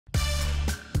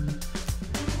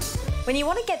When you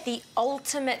want to get the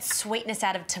ultimate sweetness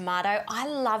out of tomato, I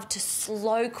love to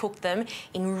slow cook them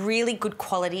in really good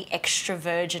quality extra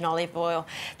virgin olive oil.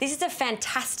 This is a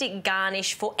fantastic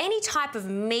garnish for any type of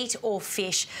meat or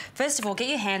fish. First of all, get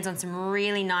your hands on some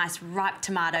really nice ripe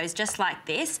tomatoes, just like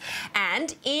this.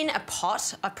 And in a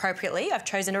pot, appropriately, I've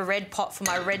chosen a red pot for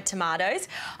my red tomatoes.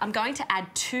 I'm going to add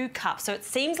 2 cups. So it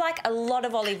seems like a lot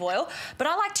of olive oil, but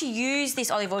I like to use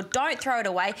this olive oil. Don't throw it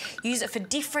away. Use it for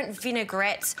different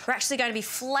vinaigrettes. We're actually going to be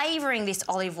flavouring this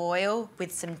olive oil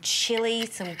with some chilli,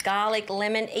 some garlic,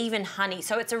 lemon, even honey.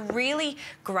 So it's a really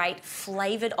great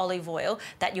flavoured olive oil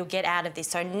that you'll get out of this,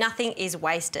 so nothing is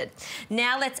wasted.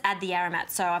 Now let's add the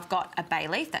aromats. So I've got a bay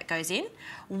leaf that goes in,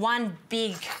 1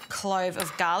 big clove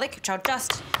of garlic, which I'll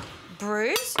just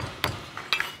bruise,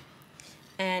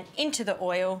 and into the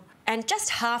oil. And just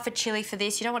half a chilli for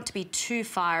this. You don't want it to be too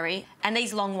fiery. And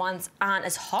these long ones aren't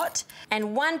as hot.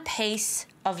 And 1 piece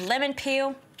of lemon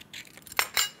peel.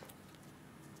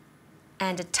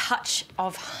 And a touch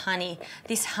of honey.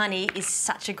 This honey is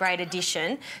such a great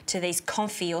addition to these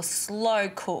confit or slow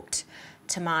cooked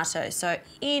tomatoes. So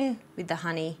in with the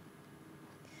honey.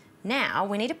 Now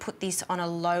we need to put this on a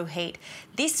low heat.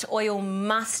 This oil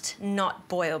must not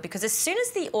boil, because as soon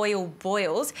as the oil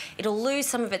boils, it'll lose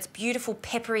some of its beautiful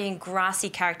peppery and grassy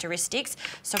characteristics.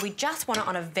 So we just want it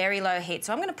on a very low heat.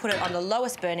 So I'm going to put it on the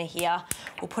lowest burner here.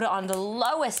 We'll put it on the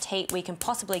lowest heat we can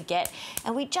possibly get.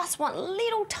 And we just want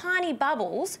little tiny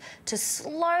bubbles to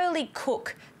slowly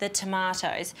cook the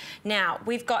tomatoes. Now,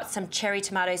 we've got some cherry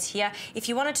tomatoes here. If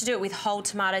you wanted to do it with whole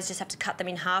tomatoes, just have to cut them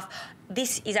in half.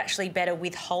 This is actually better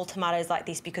with whole tomatoes like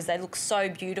this because they look so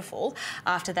beautiful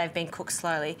after they've been cooked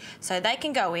slowly. So they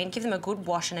can go in, give them a good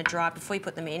wash and a dry before you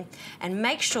put them in, and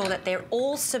make sure that they're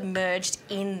all submerged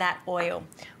in that oil.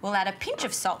 We'll add a pinch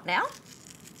of salt now.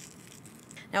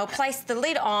 Now I'll place the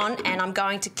lid on, and I'm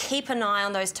going to keep an eye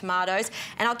on those tomatoes,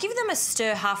 and I'll give them a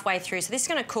stir halfway through. So this is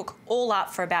going to cook all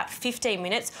up for about 15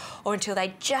 minutes or until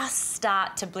they just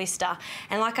start to blister.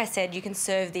 And like I said, you can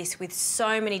serve this with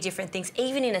so many different things.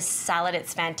 Even in a salad,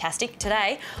 it's fantastic.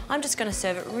 Today, I'm just going to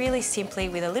serve it really simply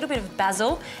with a little bit of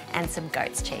basil and some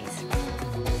goat's cheese.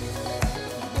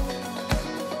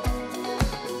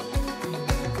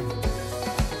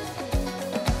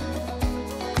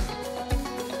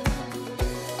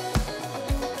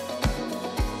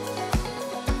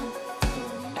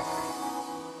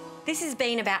 This has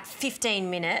been about 15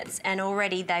 minutes and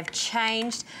already they've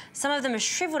changed. Some of them are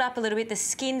shriveled up a little bit, the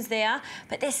skin's there,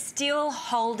 but they're still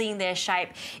holding their shape.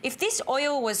 If this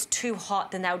oil was too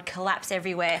hot, then they would collapse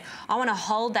everywhere. I want to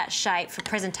hold that shape for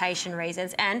presentation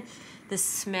reasons. And the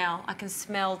smell, I can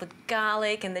smell the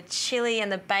garlic and the chilli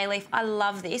and the bay leaf. I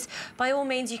love this. By all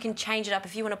means, you can change it up.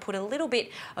 If you want to put a little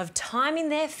bit of thyme in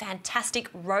there, fantastic.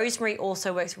 Rosemary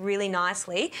also works really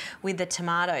nicely with the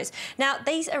tomatoes. Now,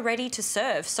 these are ready to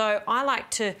serve. So I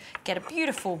like to get a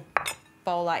beautiful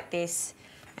bowl like this,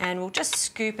 and we'll just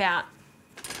scoop out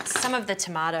some of the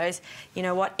tomatoes. You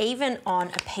know what, even on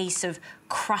a piece of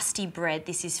crusty bread,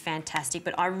 this is fantastic,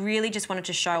 but I really just wanted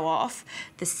to show off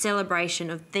the celebration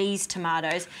of these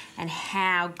tomatoes and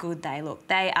how good they look.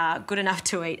 They are good enough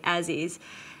to eat as is.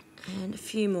 And a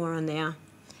few more on there.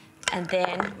 And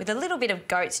then with a little bit of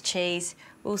goat's cheese,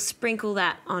 we'll sprinkle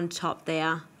that on top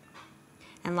there.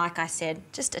 And like I said,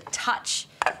 just a touch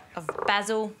of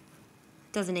basil.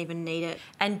 Doesn't even need it.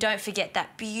 And don't forget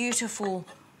that beautiful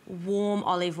warm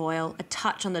olive oil, a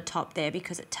touch on the top there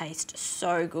because it tastes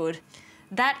so good.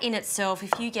 That in itself,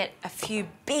 if you get a few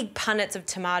big punnets of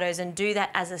tomatoes and do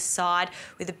that as a side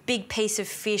with a big piece of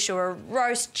fish or a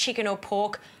roast chicken or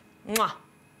pork, mwah,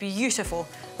 beautiful.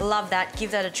 Love that,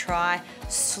 give that a try.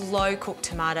 Slow cooked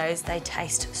tomatoes, they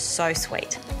taste so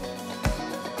sweet.